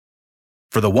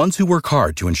For the ones who work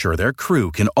hard to ensure their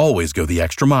crew can always go the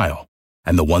extra mile,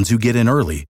 and the ones who get in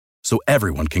early so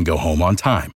everyone can go home on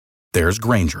time, there's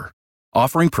Grainger,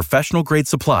 offering professional-grade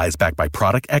supplies backed by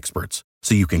product experts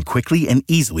so you can quickly and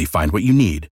easily find what you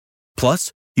need.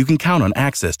 Plus, you can count on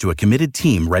access to a committed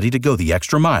team ready to go the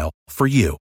extra mile for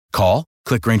you. Call,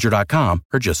 click Grainger.com,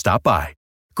 or just stop by.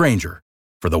 Grainger,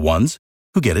 for the ones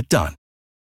who get it done.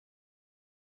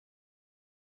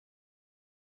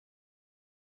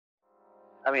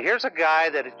 I mean, here's a guy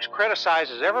that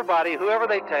criticizes everybody, whoever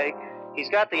they take. He's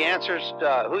got the answers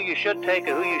to who you should take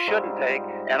and who you shouldn't take.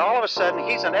 And all of a sudden,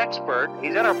 he's an expert.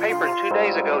 He's in our paper 2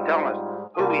 days ago telling us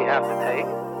who we have to take.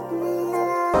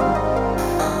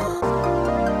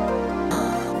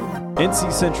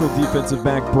 NC Central defensive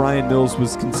back Bryan Mills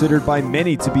was considered by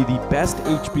many to be the best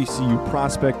HBCU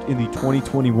prospect in the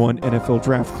 2021 NFL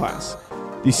Draft class.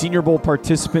 The Senior Bowl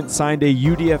participant signed a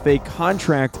UDFA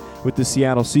contract with the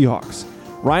Seattle Seahawks.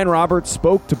 Ryan Roberts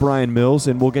spoke to Bryan Mills,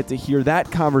 and we'll get to hear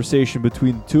that conversation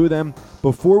between the two of them.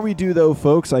 Before we do, though,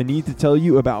 folks, I need to tell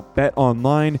you about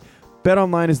BetOnline.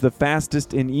 BetOnline is the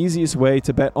fastest and easiest way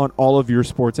to bet on all of your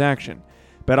sports action.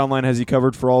 BetOnline has you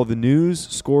covered for all the news,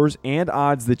 scores, and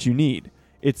odds that you need.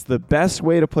 It's the best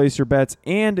way to place your bets,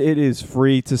 and it is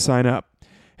free to sign up.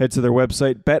 Head to their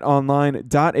website,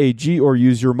 betonline.ag, or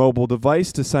use your mobile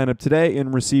device to sign up today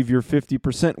and receive your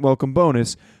 50% welcome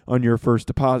bonus on your first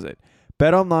deposit.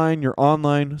 BetOnline, your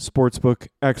online sportsbook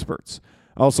experts.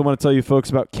 I also want to tell you folks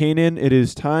about Kaenon. It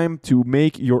is time to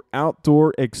make your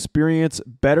outdoor experience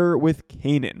better with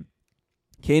Kaenon.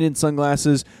 Kaenon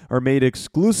sunglasses are made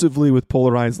exclusively with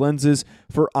polarized lenses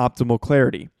for optimal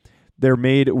clarity. They're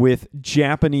made with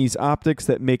Japanese optics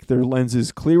that make their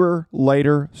lenses clearer,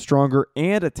 lighter, stronger,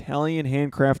 and Italian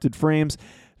handcrafted frames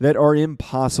that are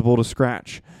impossible to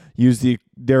scratch. Use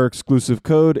their exclusive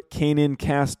code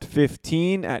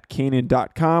KaenonCast15 at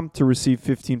Kaenon.com to receive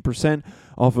 15%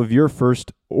 off of your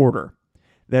first order.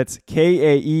 That's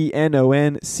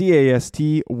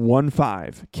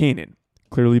KaenonCast15. Kaenon.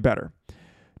 Clearly better.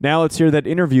 Now let's hear that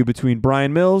interview between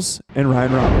Bryan Mills and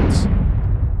Ryan Roberts.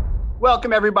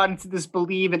 Welcome, everybody, to this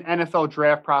Believe in NFL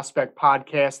Draft Prospect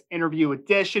podcast interview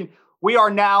edition. We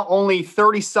are now only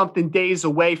 30-something days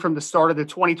away from the start of the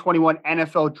 2021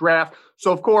 NFL Draft.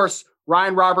 So, of course,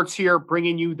 Ryan Roberts here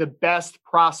bringing you the best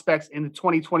prospects in the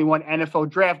 2021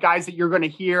 NFL Draft. Guys that you're going to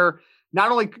hear,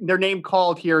 not only their name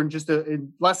called here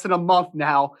in less than a month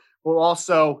now, but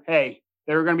also, hey,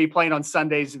 they're going to be playing on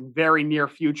Sundays in very near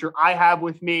future. I have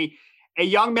with me a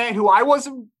young man who I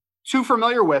wasn't too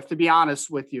familiar with, to be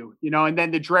honest with you, and then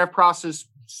the draft process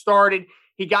started.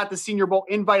 He got the Senior Bowl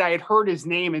invite. I had heard his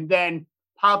name and then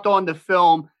popped on the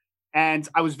film, and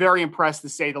I was very impressed, to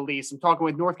say the least. I'm talking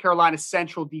with North Carolina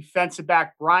Central defensive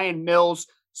back Bryan Mills,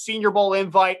 Senior Bowl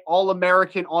invite,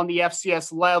 All-American on the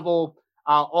FCS level,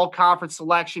 all-conference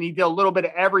selection. He did a little bit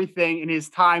of everything in his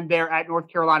time there at North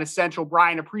Carolina Central.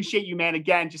 Bryan, appreciate you, man.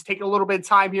 Again, just taking a little bit of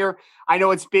time here. I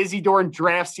know it's busy during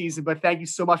draft season, but thank you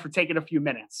so much for taking a few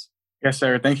minutes. Yes,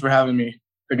 sir. Thanks for having me.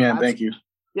 Again, thank you.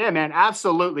 Yeah, man,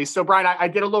 absolutely. So, Bryan, I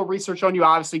did a little research on you,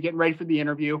 obviously, getting ready for the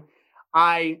interview.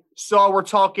 I saw we're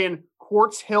talking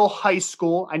Quartz Hill High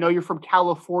School. I know you're from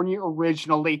California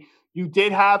originally. You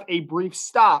did have a brief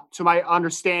stop, to my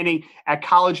understanding, at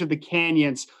College of the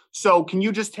Canyons. So can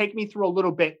you just take me through a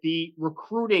little bit the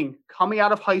recruiting coming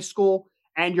out of high school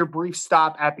and your brief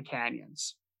stop at the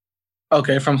Canyons?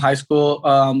 Okay, from high school,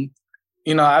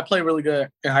 I played really good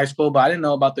in high school, but I didn't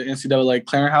know about the NCAA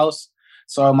clearinghouse.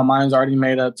 So my mind's already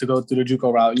made up to go through the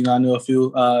JUCO route. I knew a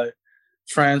few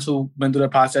friends who've been through the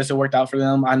process. It worked out for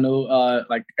them. I knew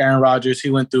like Aaron Rodgers, he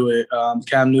went through it.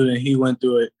 Cam Newton, he went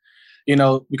through it.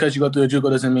 Because you go through the JUCO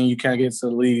doesn't mean you can't get to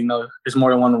the league. There's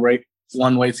more than one way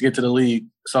to get to the league.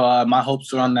 So my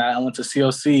hopes were on that. I went to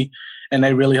COC, and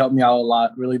they really helped me out a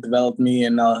lot, really developed me,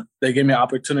 and they gave me an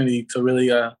opportunity to really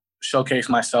showcase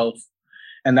myself.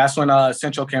 And that's when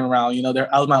Central came around. That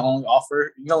was my only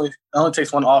offer. It only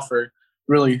takes one offer,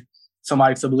 really,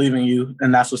 somebody to believe in you,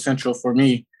 and that's what Central for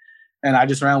me. And I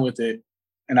just ran with it,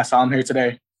 and that's how I'm here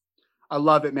today. I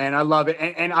love it, man. I love it.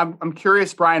 And I'm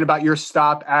curious, Bryan, about your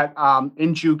stop at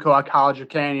in JUCO at College of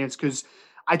Canyons, because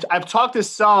I've talked to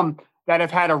some that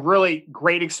have had a really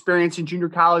great experience in junior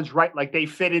college, right? Like they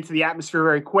fit into the atmosphere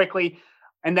very quickly.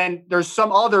 And then there's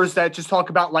some others that just talk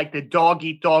about like the dog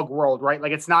eat dog world, right?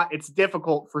 Like it's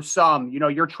difficult for some,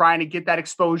 you're trying to get that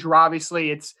exposure.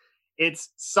 Obviously a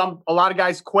lot of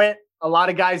guys quit, a lot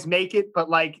of guys make it, but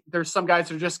like there's some guys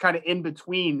that are just kind of in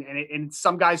between, and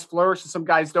some guys flourish and some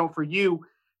guys don't. For you,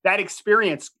 that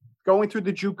experience going through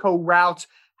the JUCO route,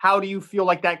 how do you feel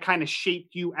like that kind of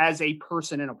shaped you as a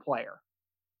person and a player?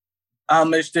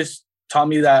 It's just taught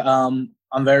me that I'm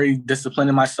very disciplined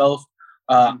in myself.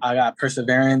 I got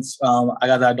perseverance. I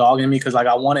got that dog in me because like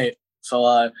I want it.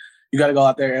 So you got to go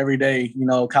out there every day. You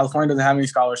know, California doesn't have any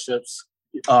scholarships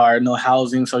or no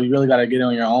housing, so you really got to get it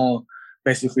on your own,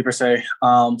 basically per se.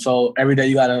 So every day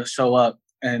you got to show up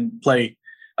and play,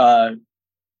 and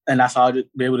that's how I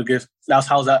be able to get. That's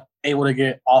how I was able to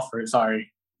get offered.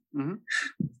 Sorry. Mm-hmm.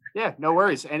 Yeah, no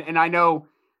worries. And I know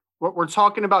we're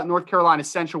talking about North Carolina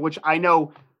Central, which I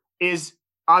know is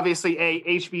obviously a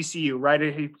HBCU, right?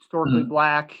 A historically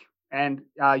Black and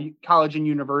college and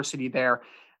university there.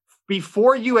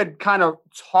 Before you had kind of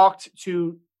talked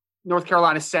to North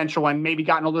Carolina Central and maybe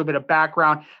gotten a little bit of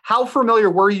background, how familiar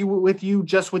were you with the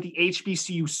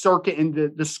HBCU circuit and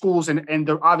the schools and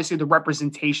obviously the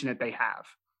representation that they have?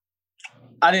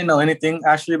 I didn't know anything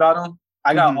actually about them.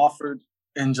 I got offered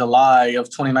in July of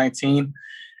 2019,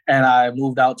 and I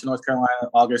moved out to North Carolina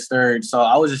August 3rd. So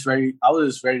I was just ready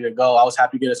to go. I was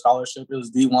happy to get a scholarship. It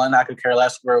was D1. I could care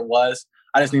less where it was.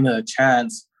 I just needed a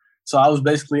chance. So I was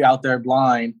basically out there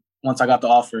blind once I got the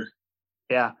offer.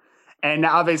 Yeah. And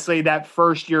obviously that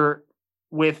first year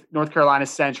with North Carolina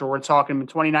Central, we're talking in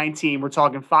 2019, we're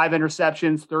talking 5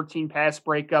 interceptions, 13 pass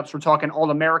breakups. We're talking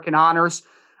All-American honors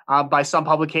by some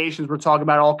publications. We're talking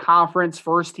about all conference,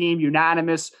 first team,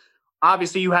 unanimous.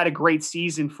 Obviously you had a great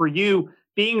season. For you,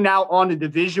 being now on the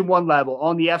Division I level,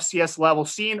 on the FCS level,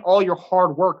 seeing all your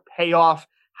hard work pay off,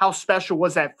 how special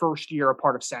was that first year a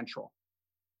part of Central?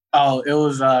 Oh, it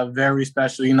was very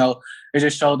special. You know, it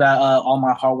just showed that all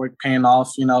my hard work paying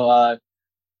off. You know,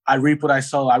 I reap what I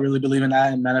sow. I really believe in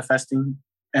that and manifesting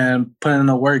and putting in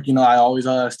the work. You know, I always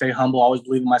stay humble, always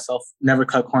believe in myself, never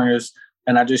cut corners.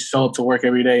 And I just show up to work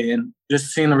every day. And just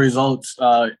seeing the results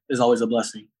is always a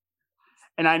blessing.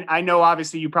 And I know,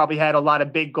 obviously, you probably had a lot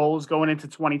of big goals going into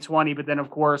 2020. But then, of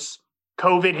course,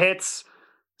 COVID hits.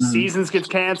 Seasons get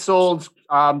canceled.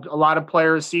 A lot of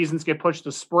players' seasons get pushed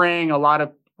to spring. A lot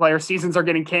of player seasons are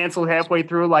getting canceled halfway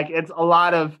through. Like, it's a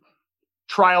lot of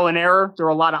trial and error. There are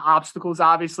a lot of obstacles,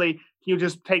 obviously. Can you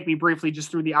just take me briefly just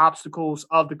through the obstacles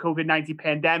of the COVID-19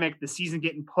 pandemic, the season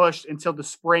getting pushed until the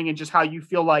spring, and just how you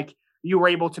feel like you were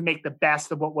able to make the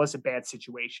best of what was a bad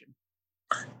situation?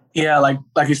 Yeah, like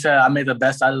you said, I made the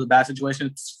best out of the bad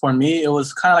situation. For me, it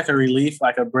was kind of like a relief,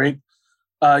 like a break.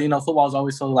 You know, football is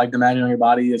always so like demanding on your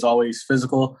body. It's always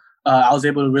physical. I was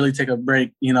able to really take a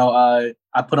break. You know,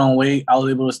 I put on weight. I was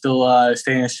able to still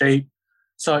stay in shape.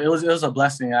 So it was a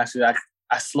blessing, actually.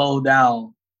 I slowed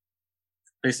down,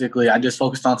 basically. I just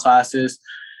focused on classes,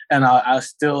 and I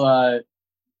still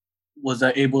was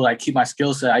able to like keep my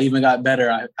skill set. I even got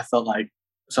better, I felt like.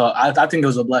 So I think it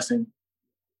was a blessing.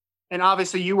 And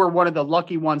obviously you were one of the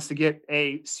lucky ones to get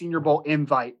a Senior Bowl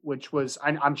invite, which was,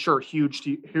 I'm sure,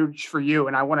 huge for you.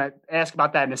 And I want to ask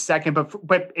about that in a second.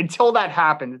 But until that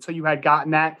happened, until you had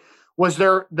gotten that, was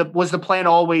the plan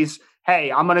always,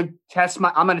 hey, I'm going to test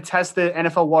the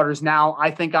NFL waters now.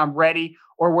 I think I'm ready.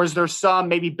 Or was there some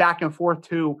maybe back and forth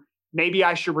to maybe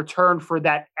I should return for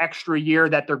that extra year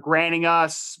that they're granting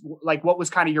us? Like, what was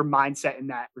kind of your mindset in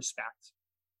that respect?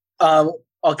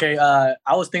 Okay,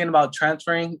 I was thinking about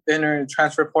transferring, entering the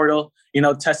transfer portal, you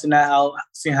know, testing that out,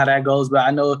 seeing how that goes. But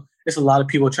I know it's a lot of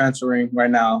people transferring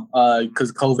right now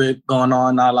because COVID going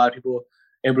on. Not a lot of people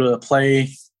able to play.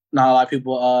 Not a lot of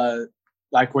people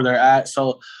like where they're at.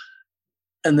 So,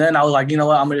 and then I was like, you know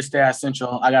what? I'm going to stay at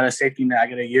Central. I got a safety net. I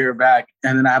get a year back.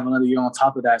 And then I have another year on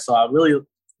top of that. So I really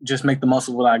just make the most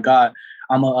of what I got.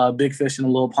 I'm a big fish in a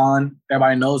little pond.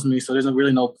 Everybody knows me. So there's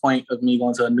really no point of me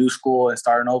going to a new school and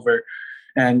starting over.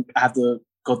 And I have to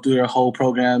go through their whole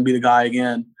program, be the guy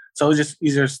again. So it was just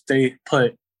easier to stay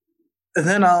put. And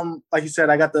then, like you said,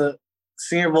 I got the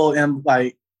Senior Bowl, and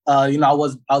like, you know, I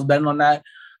was betting on that.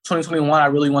 2021, I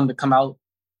really wanted to come out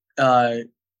to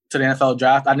the NFL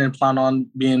draft. I didn't plan on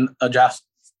being a draft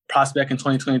prospect in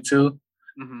 2022.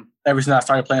 Ever since I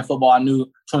started playing football, I knew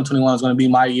 2021 was going to be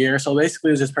my year. So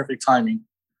basically, it was just perfect timing.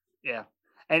 Yeah.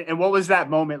 And what was that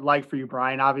moment like for you,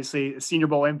 Brian? Obviously, a Senior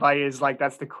Bowl invite is like,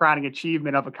 that's the crowning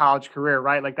achievement of a college career,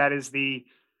 right? Like that is the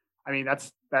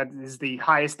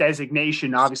highest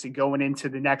designation, obviously, going into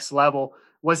the next level.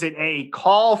 Was it a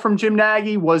call from Jim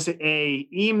Nagy? Was it a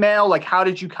email? Like, how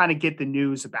did you kind of get the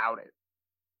news about it?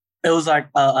 It was like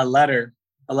a letter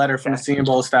from the Senior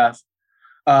Bowl staff.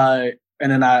 And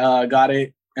then I got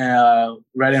it and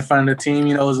right in front of the team.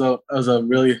 You know, it was a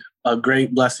really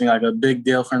great blessing, like a big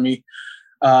deal for me.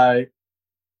 Because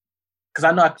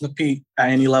I know I can compete at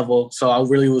any level. So I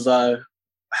really was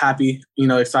happy, you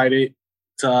know, excited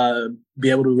to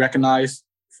be able to recognize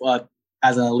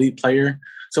as an elite player.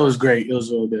 So it was great. It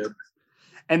was really good.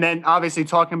 And then obviously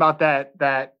talking about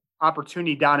that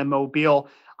opportunity down in Mobile,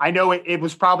 I know it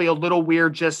was probably a little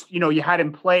weird just, you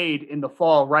hadn't played in the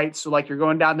fall, right? So like you're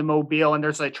going down to Mobile and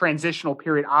there's a transitional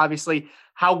period, obviously.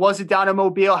 How was it down in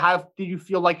Mobile? How did you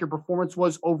feel like your performance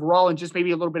was overall and just maybe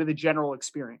a little bit of the general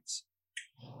experience?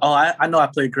 Oh, I know I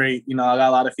played great. I got a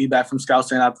lot of feedback from scouts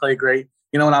saying I played great.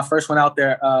 When I first went out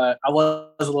there, I was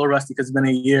a little rusty because it's been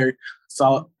a year.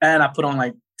 And I put on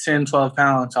like 10, 12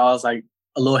 pounds. So I was like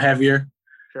a little heavier.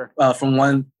 Sure. From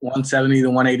 170 to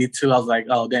 182, I was like,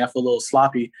 oh, damn, I feel a little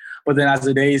sloppy. But then as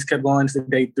the days kept going to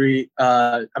day 2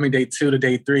 to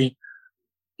day 3,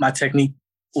 my technique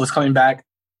was coming back.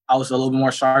 I was a little bit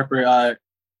more sharper.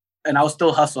 And I was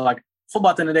still hustle. Like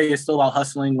football at the end of the day is still about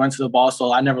hustling, run to the ball.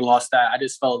 So I never lost that. I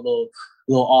just felt a little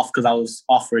off because I was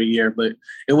off for a year, but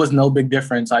it was no big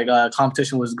difference. Like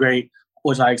competition was great,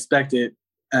 which I expected.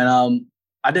 And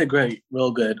I did great,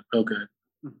 real good.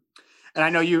 And I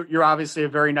know you're obviously a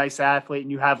very nice athlete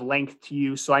and you have length to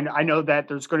you. So I know that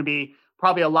there's going to be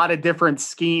probably a lot of different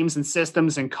schemes and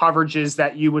systems and coverages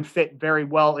that you would fit very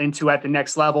well into at the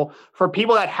next level. For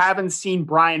people that haven't seen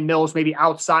Bryan Mills, maybe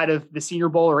outside of the Senior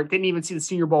Bowl or didn't even see the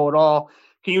Senior Bowl at all,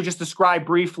 can you just describe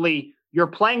briefly your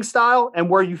playing style and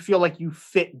where you feel like you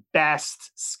fit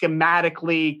best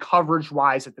schematically,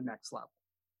 coverage-wise at the next level?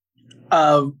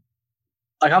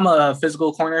 Like I'm a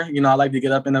physical corner. I like to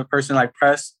get up in a person, like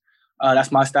press.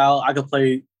 That's my style. I could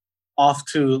play off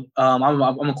too. I'm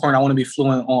a corner. I want to be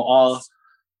fluent on all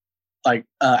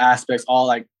aspects, all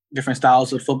like different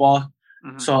styles of football.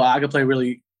 Mm-hmm. So I could play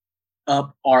really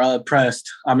up or pressed.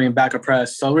 Back or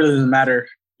press. So it really doesn't matter.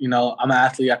 I'm an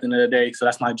athlete at the end of the day. So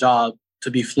that's my job, to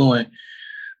be fluent.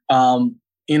 I'm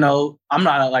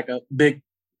not like a big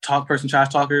trash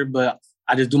talker, but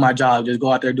I just do my job. Just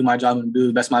go out there, do my job, and do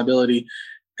the best of my ability,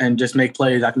 and just make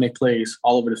plays. I can make plays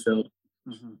all over the field.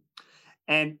 Mm-hmm.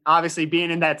 And obviously being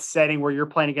in that setting where you're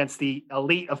playing against the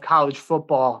elite of college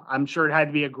football, I'm sure it had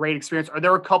to be a great experience. Are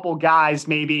there a couple guys,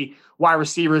 maybe wide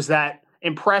receivers, that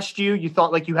impressed you? You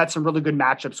thought like you had some really good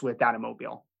matchups with down in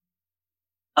Mobile?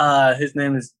 His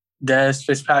name is Dez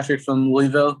Fitzpatrick from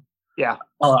Louisville. Yeah.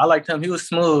 Oh, I liked him. He was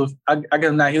smooth. I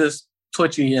give him that. He was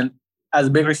twitchy, and as a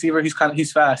big receiver,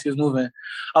 he's fast. He was moving.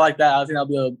 I like that. I think that'll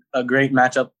be a great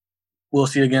matchup. We'll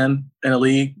see again in the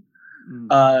league.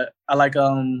 I like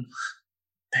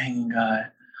I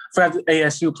forgot the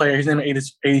ASU player. His name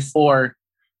is 84.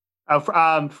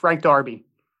 Frank Darby.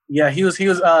 Yeah, he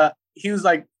was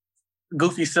like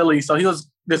goofy, silly. So he was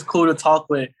just cool to talk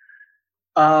with.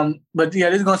 But yeah,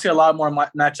 there's gonna see a lot more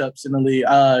matchups in the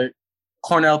league.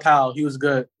 Cornell Powell, he was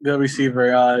good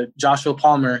receiver. Joshua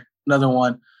Palmer, another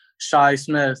one. Shi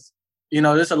Smith.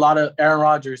 There's a lot of Aaron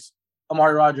Rodgers,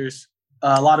 Amari Rodgers,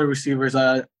 a lot of receivers.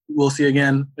 We'll see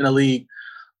again in the league.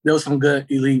 There was some good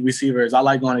elite receivers. I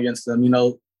like going against them,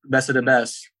 best of the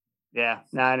best. Yeah,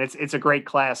 and it's a great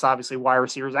class, obviously, wide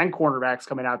receivers and cornerbacks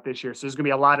coming out this year. So there's going to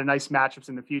be a lot of nice matchups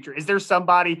in the future. Is there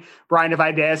somebody, Brian, if I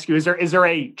had to ask you, is there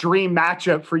a dream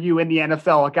matchup for you in the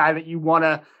NFL, a guy that you want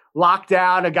to lock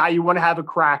down, a guy you want to have a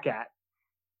crack at?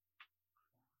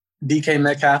 DK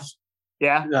Metcalf.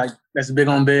 Yeah. That's big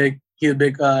on big. He's a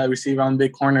big receiver on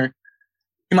big corner.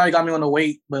 He might have got me on the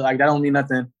weight, but that don't mean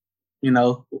nothing.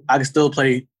 I can still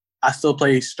play. I still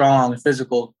play strong and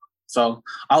physical. So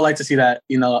I would like to see that.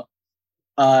 Julio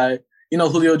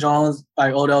Jones,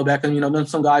 like Odell Beckham. Them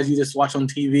some guys you just watch on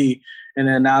TV, and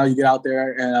then now you get out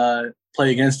there and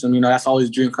play against them. That's always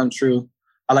a dream come true.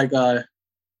 I like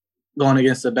going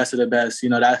against the best of the best.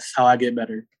 That's how I get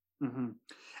better. Mm-hmm.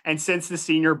 And since the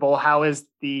Senior Bowl, how has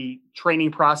the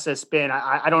training process been?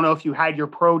 I don't know if you had your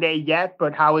pro day yet,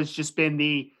 but how has just been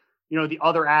the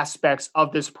other aspects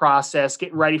of this process,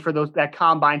 getting ready for that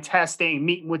combine testing,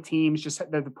 meeting with teams, just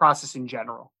the process in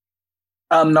general?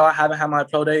 No, I haven't had my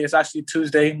pro day. It's actually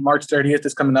Tuesday, March 30th.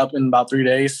 It's coming up in about 3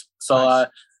 days. So nice.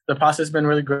 The process has been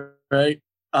really great.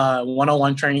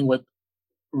 One-on-one training with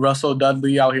Russell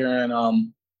Dudley out here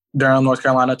in Durham, North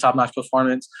Carolina, top-notch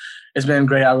performance. It's been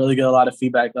great. I really get a lot of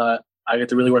feedback. I get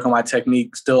to really work on my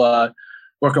technique, still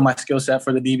work on my skill set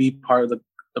for the DB part of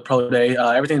the pro day.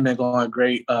 Everything's been going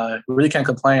great. Really can't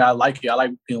complain. I like it. I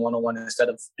like being one-on-one instead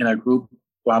of in a group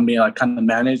where I'm being kind of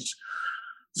managed.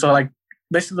 So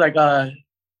basically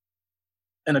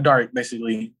in the dark,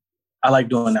 basically. I like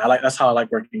doing that. That's how I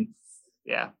like working.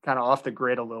 Yeah, kind of off the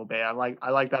grid a little bit. I like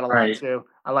that a lot too.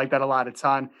 I like that a lot, a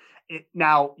ton.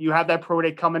 Now, you have that pro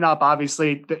day coming up.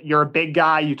 Obviously, you're a big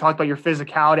guy. You talked about your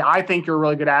physicality. I think you're a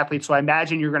really good athlete, so I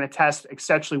imagine you're going to test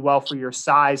exceptionally well for your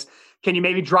size. Can you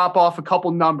maybe drop off a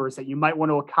couple numbers that you might want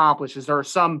to accomplish? Is there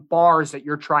some bars that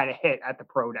you're trying to hit at the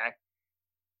pro day?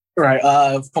 Right.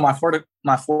 For my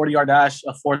 40-yard dash,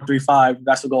 a 4.35,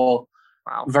 that's the goal.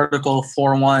 Wow. Vertical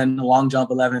 4.1, long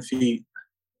jump 11 feet.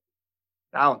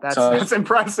 Oh, that's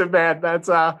impressive, man. That's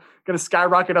going to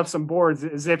skyrocket up some boards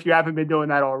as if you haven't been doing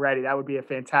that already. That would be a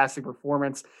fantastic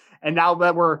performance. And now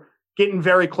that we're getting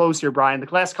very close here, Brian, the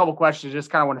last couple questions, just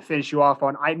kind of want to finish you off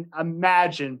on. I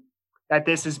imagine that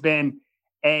this has been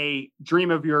a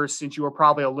dream of yours since you were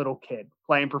probably a little kid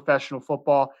playing professional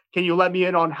football. Can you let me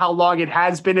in on how long it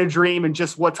has been a dream and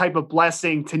just what type of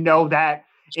blessing to know that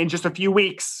in just a few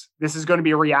weeks, this is going to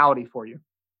be a reality for you?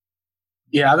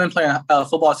 Yeah, I've been playing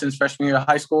football since freshman year of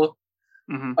high school.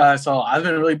 Mm-hmm. So I've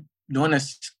been really doing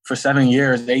this for 7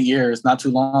 years, 8 years, not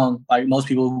too long, like most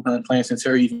people who've been playing since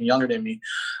they're even younger than me.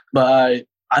 But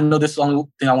I know this is the only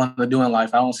thing I want to do in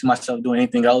life. I don't see myself doing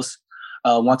anything else.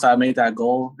 Once I made that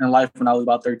goal in life when I was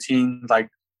about 13, I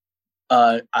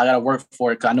got to work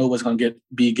for it because I know it was going to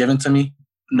be given to me.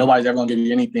 Nobody's ever going to give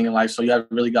you anything in life, so you got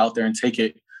to really go out there and take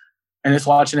it. And just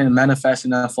watching it manifest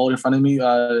and unfold in front of me,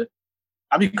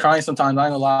 I be crying sometimes, I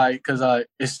ain't gonna lie, because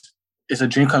it's a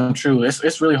dream come true.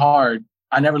 It's really hard.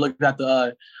 I never looked at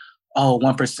the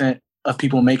 1% of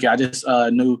people make it. I just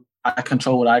knew I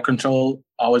control what I control.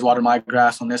 I always water my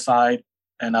grass on this side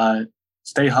and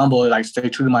stay humble, stay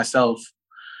true to myself.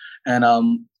 And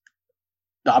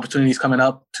the opportunity's coming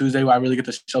up Tuesday where I really get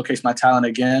to showcase my talent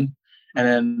again. And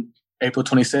then April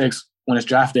 26th, when it's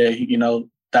draft day,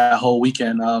 that whole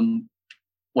weekend,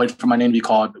 waiting for my name to be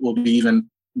called will be even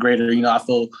greater. I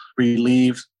feel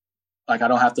relieved. I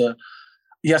don't have to,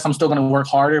 yes, I'm still going to work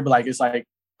harder, but I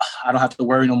don't have to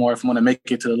worry no more if I'm going to make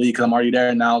it to the league because I'm already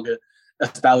there now to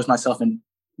establish myself and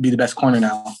be the best corner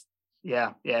now.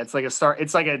 Yeah. It's like a start.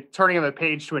 It's like a turning of a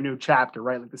page to a new chapter,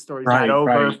 right? Like the story's not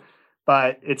over,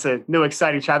 but it's a new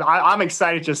exciting chapter. I'm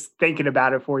excited just thinking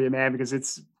about it for you, man, because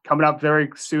it's coming up very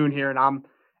soon here. And I'm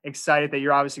excited that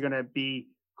you're obviously going to be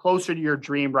closer to your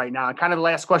dream right now. And kind of the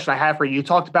last question I have for you, you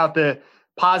talked about the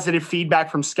positive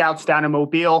feedback from scouts down in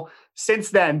Mobile.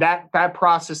 Since then, that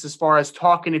process as far as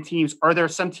talking to teams, are there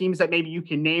some teams that maybe you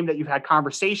can name that you've had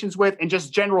conversations with and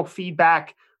just general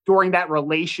feedback during that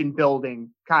relation building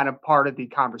kind of part of the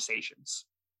conversations?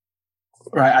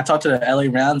 Right. I talked to the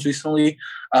LA Rams recently.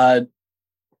 The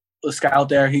scout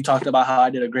there, he talked about how I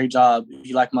did a great job.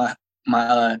 He liked my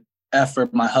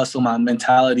effort, my hustle, my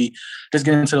mentality, just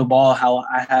getting to the ball, how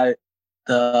I had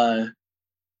the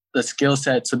skill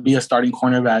set to be a starting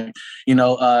cornerback.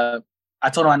 I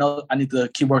told him I know I need to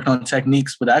keep working on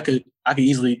techniques, but I could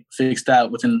easily fix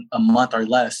that within a month or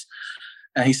less.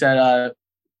 And he said,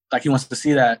 he wants to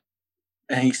see that.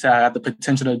 And he said I have the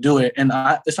potential to do it. And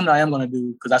it's something I am going to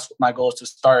do because that's what my goal is to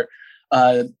start.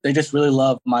 They just really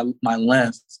love my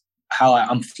length, how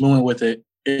I'm fluent with it.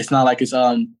 It's not like it's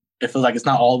it feels like it's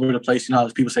not all over the place.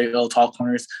 As people say, tall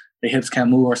corners, their hips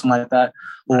can't move or something like that.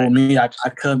 Well, with me, I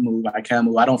could move. I can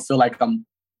move. I don't feel like I'm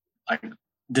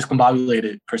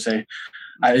discombobulated per se.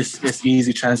 It's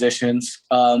easy transitions.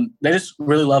 They just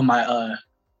really love my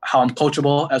how I'm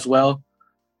coachable as well.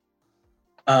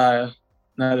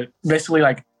 Basically,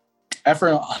 effort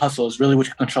and hustle is really what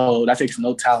you control. That takes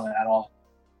no talent at all.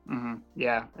 Mm-hmm.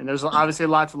 Yeah, and there's obviously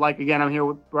lots to like. Again, I'm here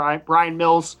with Brian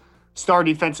Mills, star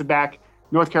defensive back,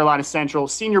 North Carolina Central,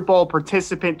 Senior Bowl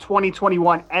participant,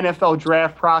 2021 NFL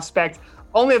draft prospect.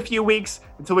 Only a few weeks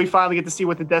until we finally get to see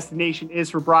what the destination is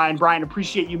for Brian. Brian,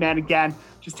 appreciate you, man, again.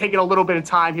 Just taking a little bit of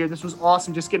time here. This was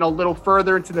awesome. Just getting a little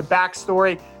further into the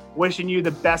backstory. Wishing you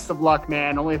the best of luck,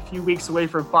 man. Only a few weeks away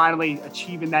from finally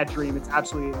achieving that dream. It's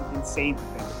absolutely insane to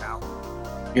think about.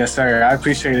 Yes, sir. I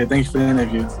appreciate it. Thank you for the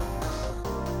interview.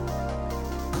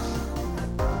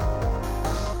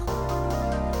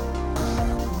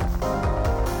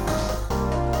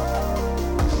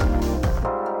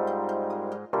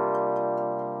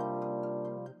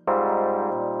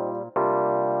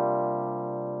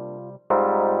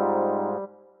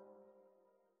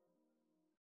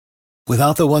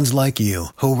 Without the ones like you,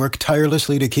 who work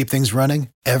tirelessly to keep things running,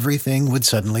 everything would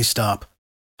suddenly stop.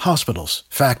 Hospitals,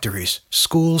 factories,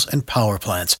 schools, and power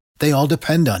plants, they all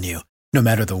depend on you. No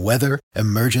matter the weather,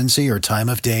 emergency, or time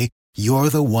of day, you're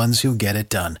the ones who get it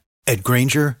done. At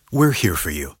Grainger, we're here for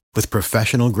you with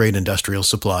professional-grade industrial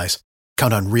supplies.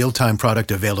 Count on real-time product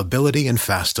availability and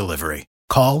fast delivery.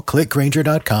 Call, click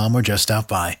Grainger.com, or just stop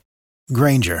by.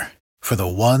 Grainger, for the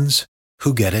ones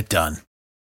who get it done.